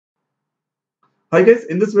Hi guys,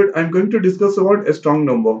 in this video I'm going to discuss about a strong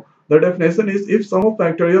number. The definition is if sum of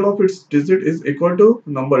factorial of its digit is equal to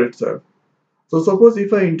number itself. So suppose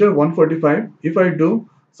if I enter 145, if I do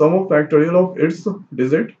sum of factorial of its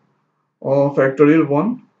digit or factorial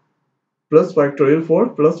 1 plus factorial 4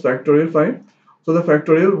 plus factorial 5. So the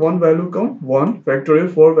factorial 1 value come 1,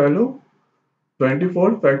 factorial 4 value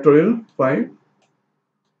 24, factorial 5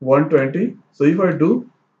 120. So if I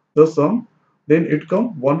do the sum, then it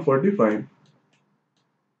come 145.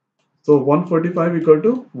 So 145 equal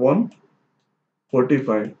to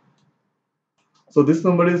 145. So this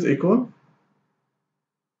number is equal.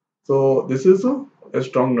 So this is a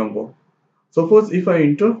strong number. Suppose if I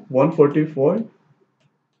enter 144,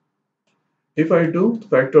 if I do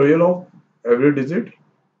factorial of every digit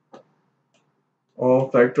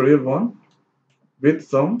of factorial 1 with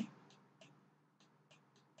some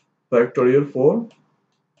factorial 4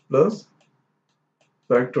 plus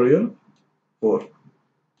factorial 4.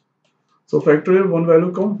 So factorial 1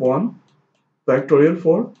 value come 1, factorial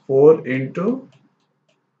 4, 4 into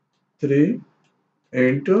 3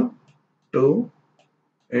 into 2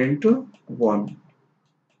 into 1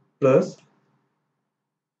 plus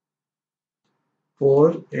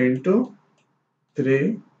 4 into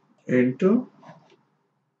 3 into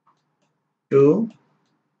 2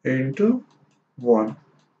 into 1.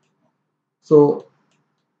 So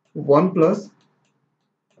 1 plus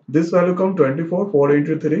this value come 24, 4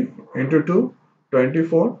 into 3 into 2,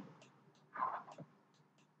 24,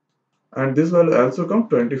 and this value also come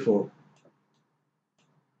 24.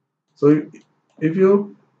 So if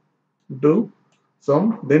you do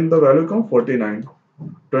sum, then the value come 49.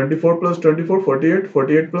 24 plus 24, 48,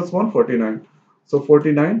 48 plus 1, 49. So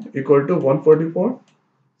 49 equal to 144.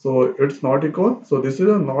 So it's not equal. So this is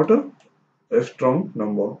not a strong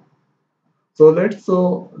number. So let's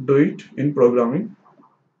do it in programming.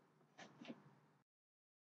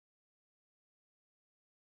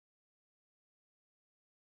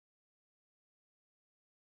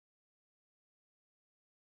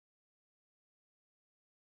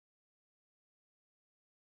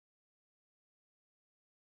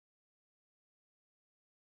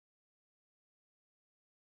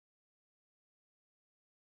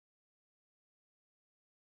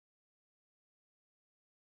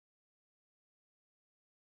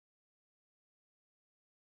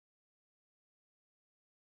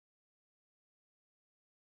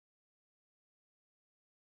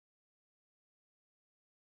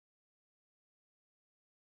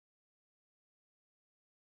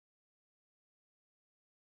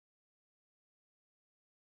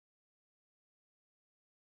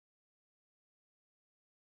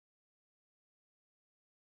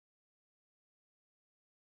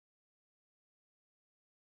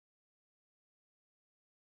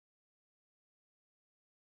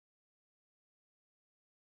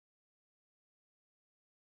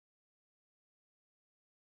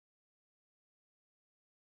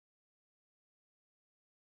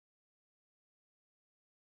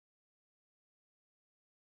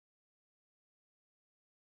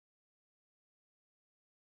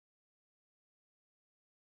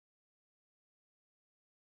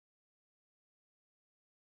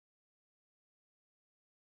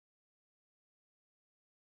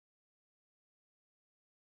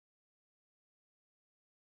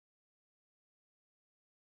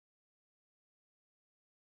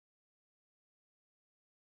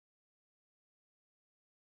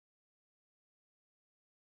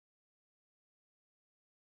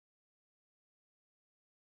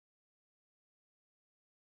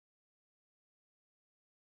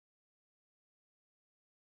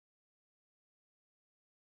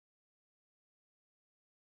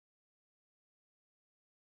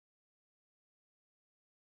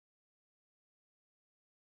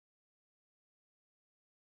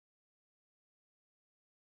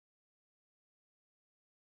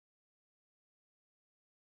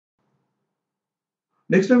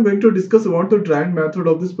 Next, I'm going to discuss about the drive method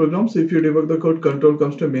of this program. So if you debug the code, control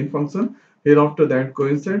comes to main function. Hereafter that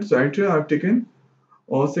coincides. So actually I've taken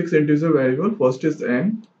all 6 integer variable. First is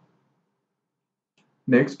n,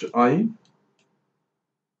 next I,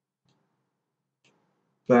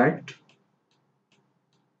 fact,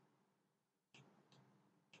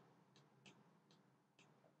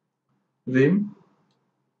 rim,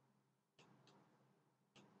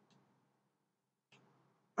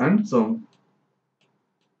 and sum.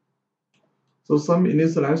 So sum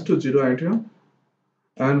initialized to 0 at here,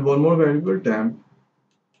 and one more variable temp.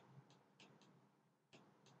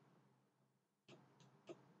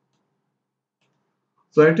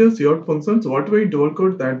 So at your cout functions, what we double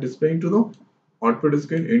code that displaying to the output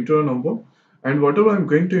screen enter a number, and whatever I'm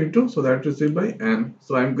going to enter, so that is received by n.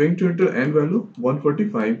 So I'm going to enter n value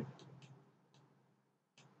 145.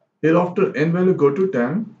 Hereafter n value go to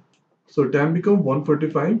 10. So 10 become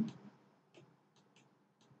 145,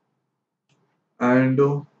 and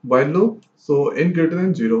while loop, so n greater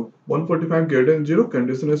than 0, 145 greater than 0,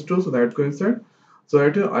 condition is true, so that coincide. So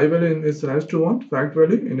at I value in is rise to 1, fact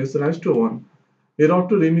value in is rise to 1.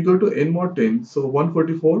 Hereafter n equal to n mod 10, so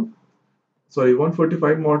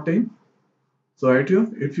 145 mod 10. So right here,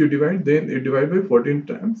 if you divide, then it divide by 14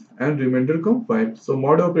 times and remainder come 5. So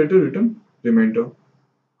mod operator return remainder.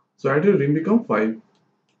 So right here rim become 5.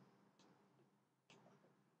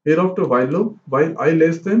 Hereafter while loop, while I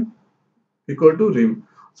less than equal to rim.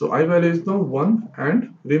 So I value is now 1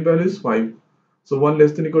 and rim value is 5. So 1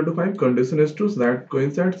 less than equal to 5, condition is true, so that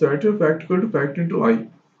coincides. So right here fact equal to fact into I.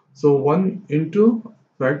 So 1 into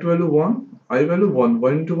fact value 1, I value 1,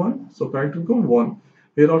 1 into 1, so fact become 1.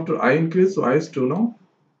 Hereafter I increase, so I is 2 now.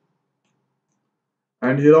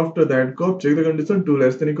 And hereafter that go check the condition 2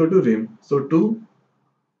 less than equal to rim. So 2,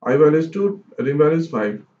 I value is 2, rim value is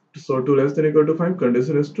 5. So 2 less than equal to 5,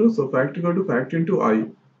 condition is true, so fact equal to fact into I.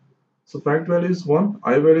 So fact value is 1,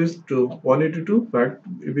 I value is 2, 1 into 2, fact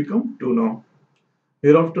it become 2 now.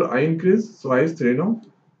 Hereafter I increase, so I is 3 now.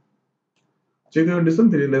 Check the condition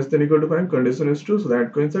 3 less than equal to 5, condition is true, so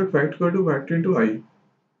that coincide fact equal to fact into I.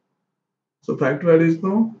 So fact value is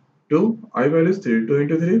now 2, I value is 3, 2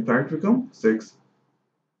 into 3, fact become 6.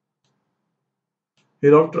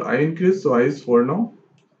 Hereafter I increase, so I is 4 now.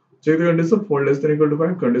 Check the condition 4 less than equal to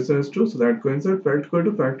 5, condition is true, so that coincide fact equal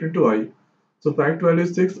to fact into I. So fact value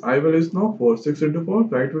is 6, I value is now 4, 6 into 4,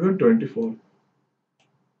 fact become 24.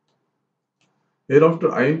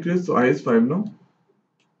 Hereafter I increase, so I is 5 now.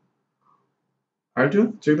 At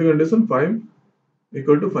here, check the condition 5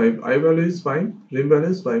 equal to 5, I value is 5, rim value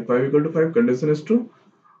is 5, 5 equal to 5, condition is true.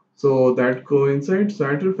 So that coincides,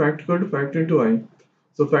 so at here fact equal to fact into I.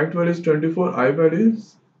 So fact value is 24, I value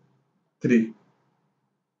is 3.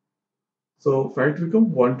 So fact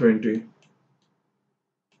become 120.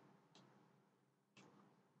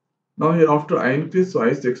 Now here after I increase, so I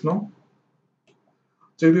is 6 now.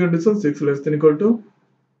 Check the condition 6 less than equal to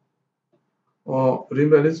rim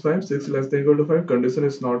value is 5, 6 less than equal to 5, condition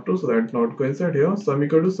is not true, so that not coincide here. Sum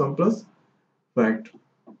equal to sum plus fact.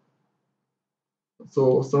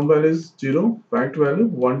 So sum value is 0, fact value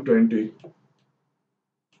 120.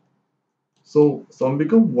 So sum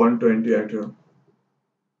become 120 at here.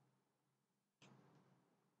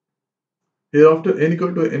 Hereafter n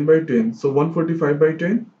equal to n by 10. So 145 by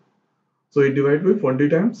 10. So it divide by 40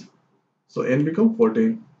 times. So n become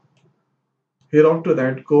 14. Hereafter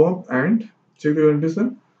that go up and check the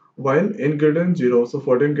condition while n greater than 0. So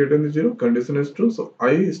 14 greater than 0, condition is true. So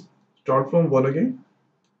I start from 1 again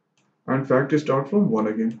and fact is start from 1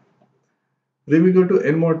 again. Rim equal to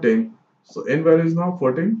n mod 10. So n value is now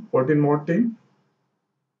 14, 14 mod 10.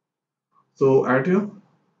 So at here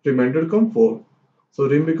remainder come 4. So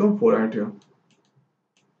rim become 4 at here.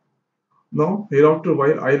 Now hereafter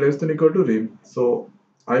while I less than equal to rim. So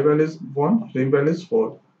I value is 1, rim value is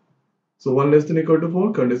 4. So 1 less than equal to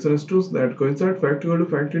 4, condition is true, so that coincide fact equal to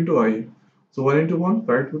fact into I. So 1 into 1,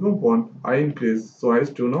 fact become 1, I increase, so I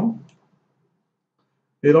is 2 now.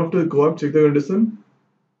 Hereafter go up, check the condition,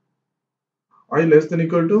 I less than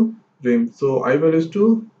equal to rim. So I value is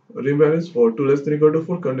 2, rim value is 4, 2 less than equal to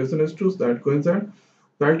 4, condition is true, so that coincide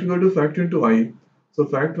fact equal to fact into I. So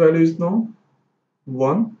fact value is now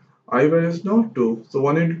 1, I value is now 2. So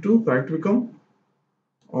 1 into 2, fact become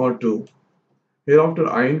 2. Hereafter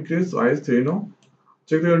I increase, so I is 3 now.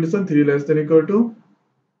 Check the condition 3 less than equal to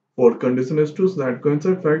 4, condition is true, so that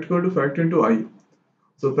coincide fact equal to fact into I.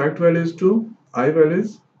 So fact value is 2, I value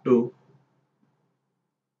is 2.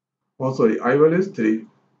 Oh sorry, I value is 3.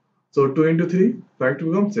 So 2 into 3, fact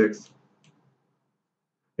becomes 6.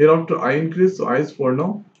 Hereafter I increase, so I is 4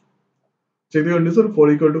 now. Check the condition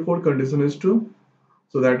 4 equal to 4, condition is true.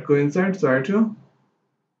 So that coincides right here.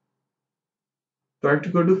 Fact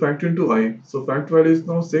equal to fact into I. So fact value is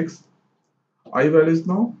now 6, I value is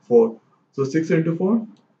now 4. So 6 into 4,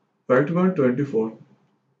 fact becomes 24.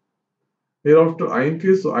 Hereafter I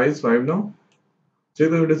increase, so I is 5 now.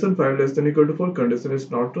 Check the condition 5 less than equal to 4, condition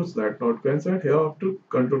is not true, so that not coincide. Hereafter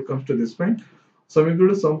control comes to this point. Sum equal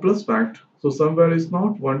to sum plus fact. So sum value is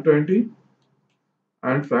not 120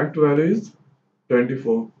 and fact value is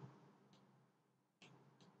 24.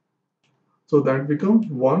 So that becomes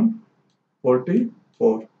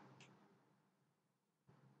 144.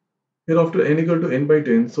 Hereafter n equal to n by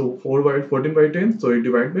 10. So 4 by 14 by 10. So it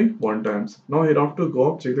divide by 1 times. Now hereafter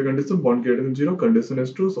go up, check the condition 1 greater than 0. Condition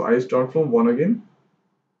is true. So I start from 1 again.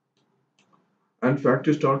 And fact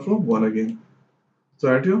is start from 1 again.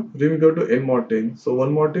 So at here rim equal to n mod 10. So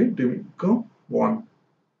 1 mod 10 rim become 1.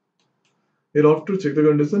 Hereafter check the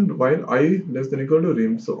condition while I less than equal to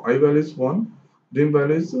rim. So I value is 1, rim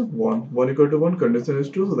value is 1. 1 equal to 1, condition is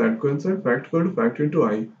 2, so that coincide fact equal to fact into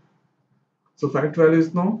I. So fact value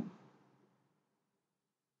is now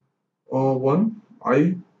 1,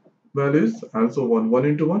 I value is also 1. 1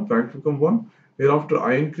 into 1, fact become 1. Hereafter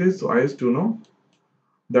I increase, so I is 2 now.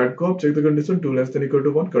 That go up, check the condition 2 less than equal to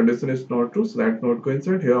 1, condition is not true, so that not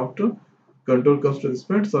coincide. Hereafter control comes to this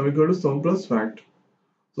point, sum equal to sum plus fact.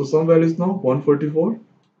 So sum value is now 144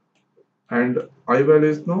 and I value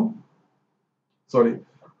is now, sorry,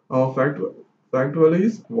 fact value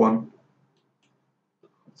is 1.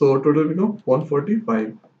 So total become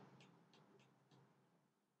 145.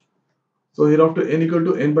 So hereafter n equal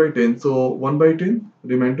to n by 10. So 1 by 10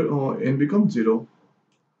 remainder n becomes 0.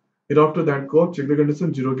 Hereafter that go up, check the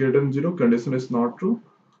condition 0 greater than 0. Condition is not true.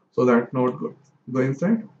 So that not go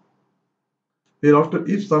inside. Hereafter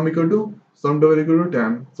if sum equal to sum double equal to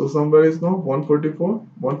tam. So sum value is now 144,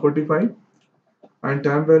 145 and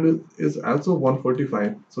tam value is also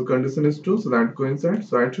 145. So condition is true. So that coincides.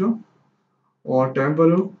 So at here or tam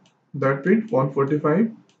value that bit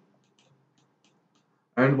 145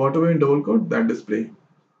 and whatever in double quote that display.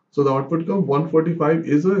 So the output come 145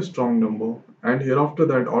 is a strong number and hereafter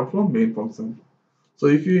that out from main function. So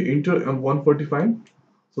if you enter 145,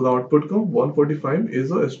 so the output come 145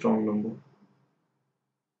 is a strong number.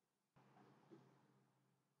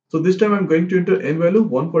 So this time I'm going to enter n value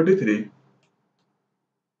 143.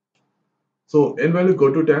 So n value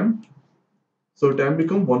go to tam. So tam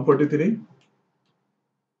become 143.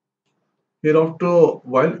 Hereafter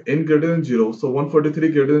while n greater than 0, so 143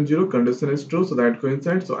 greater than 0 condition is true, so that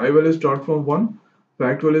coincides. So I value start from 1,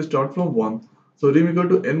 fact value start from 1. So rim equal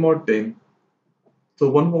to n mod 10. So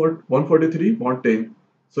 1 mod 143 mod 10.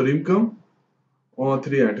 So rim come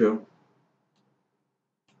 3 at here.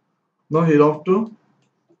 Now hereafter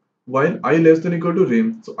while I less than equal to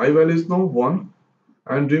rim, so I value is now 1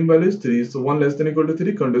 and rim value is 3. So 1 less than equal to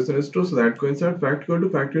 3 condition is true, so that coincide fact equal to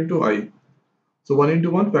fact into I. So 1 into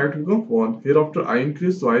 1 fact becomes 1. Hereafter I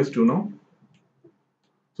increase, so I is 2 now.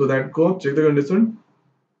 So that go check the condition.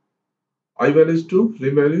 I value is 2,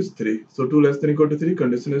 rim value is 3. So 2 less than equal to 3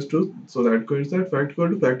 condition is 2. So that coincide fact equal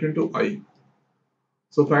to fact into I.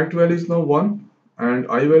 So fact value is now 1 and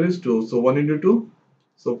I value is 2. So 1 into 2.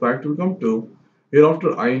 So fact will become 2.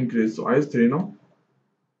 Hereafter I increase. So I is 3 now.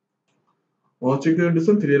 Check the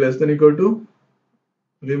condition 3 less than equal to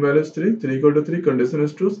rim value is 3. 3 equal to 3 condition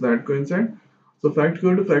is 2. So that coincide. So fact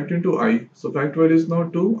equal to fact into I. So fact value is now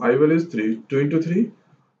 2. I value is 3. 2 into 3.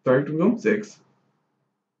 Fact becomes 6.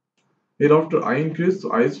 Hereafter I increase.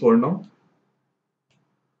 So I is 4 now.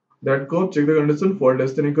 That go check the condition 4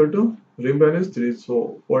 less than equal to rim value is 3.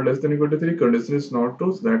 So 4 less than equal to 3 condition is not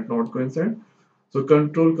true, so that not coincide. So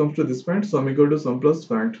control comes to this point, sum equal to sum plus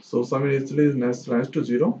fact. So sum initially is next rise to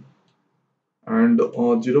 0 and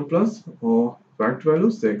 0 plus fact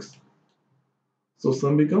value 6. So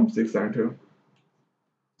sum becomes 6 at here.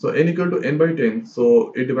 So n equal to n by 10.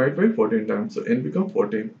 So it divided by 14 times. So n become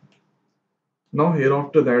 14. Now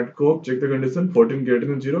hereafter that go up, check the condition 14 greater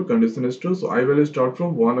than 0. Condition is true. So I value start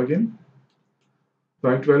from 1 again.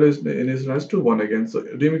 Fact value is initialized to 1 again. So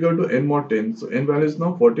rim equal to n mod 10. So n value is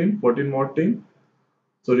now 14. 14 mod 10.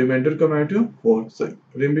 So remainder come at here 4. So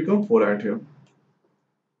rim become 4 at here.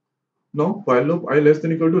 Now while loop I less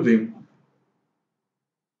than equal to rim.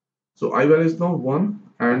 So I value is now 1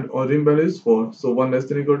 and or rim value is 4. So 1 less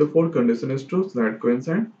than equal to 4 condition is true. So that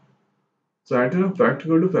coincide. So at here fact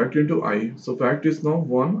equal to fact into I. So fact is now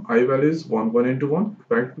 1. I value is 1. 1 into 1.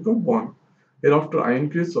 Fact become 1. Hereafter I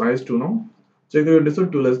increase. So I is 2 now. Check the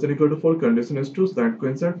condition 2 less than equal to 4 condition is true. So that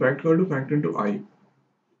coincide fact equal to fact into I.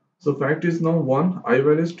 So fact is now 1. I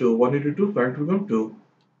value is 2. 1 into 2. Fact become 2.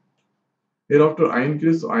 Hereafter I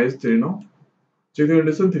increase. So I is 3 now. Check the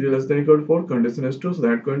condition 3 less than equal to 4 condition is true, so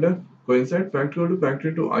that coincide fact equal to fact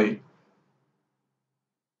into I.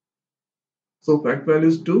 So fact value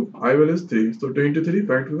is 2, I value is 3. So 2 into 3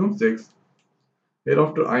 fact becomes 6.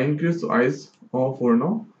 Hereafter I increase, so I is 4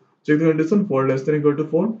 now. Check the condition 4 less than equal to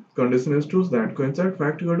 4 condition is true, so that coincide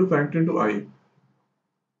fact equal to fact into I.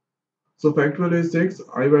 So fact value is 6,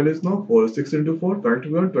 I value is now 4. 6 into 4 fact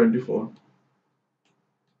becomes 24.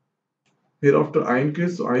 Hereafter I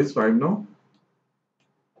increase, so I is 5 now.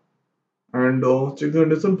 And check the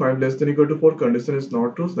condition 5 less than equal to 4 condition is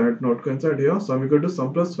not true, so that not coincide here. Sum equal to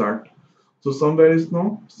sum plus fact. So sum value is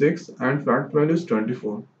now 6 and fact value is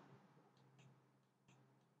 24.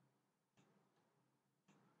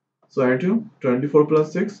 So add here 24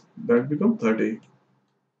 plus 6 that become 30.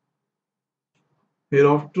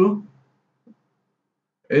 Hereafter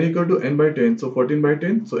n equal to n by 10, so 14 by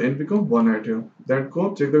 10, so n become 1 at here. That go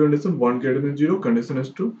up, check the condition, 1 greater than 0, condition is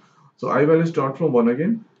true. So I value start from 1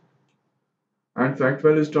 again, and fact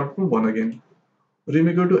value start from 1 again. Rim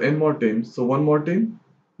equal to n more 10, so 1 more 10,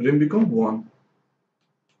 rim become 1.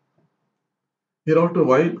 Hereafter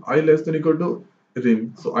while I less than equal to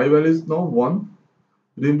rim, so I value is now 1,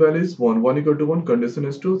 rim value is 1, 1 equal to 1, condition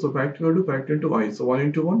is 2, so fact equal to fact into I, so 1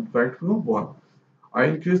 into 1, fact become 1. I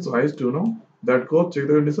increase, so I is 2 now. That go up, check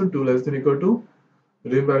the condition, 2 less than equal to,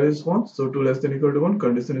 rim value is 1, so 2 less than equal to 1,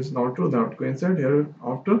 condition is not true, not coincide. Here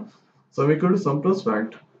after sum equal to sum plus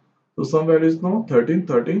fact. So sum value is now 13,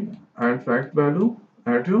 13, and fact value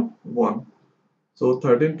at your 1. So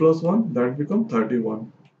 13 plus 1, that become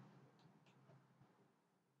 31.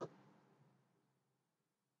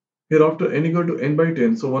 Hereafter n equal to n by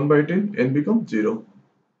 10, so 1 by 10, n becomes 0.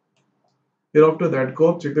 Hereafter that go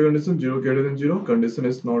up, check the condition, 0 greater than 0, condition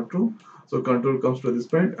is not true. So control comes to this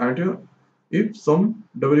point at here. If sum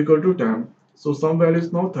double equal to tam, so sum value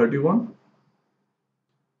is now 31,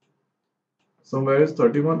 sum value is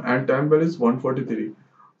 31 and tam value is 143.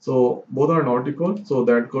 So both are not equal, so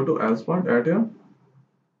that go to else part at here.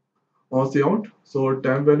 Or see out, so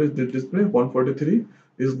tam value is the display 143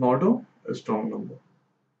 is not a strong number.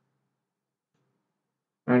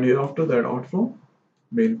 And hereafter that out from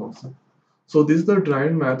main function. So this is the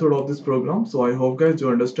driven method of this program. So I hope guys you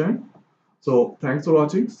understand. So thanks for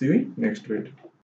watching. See you in next video.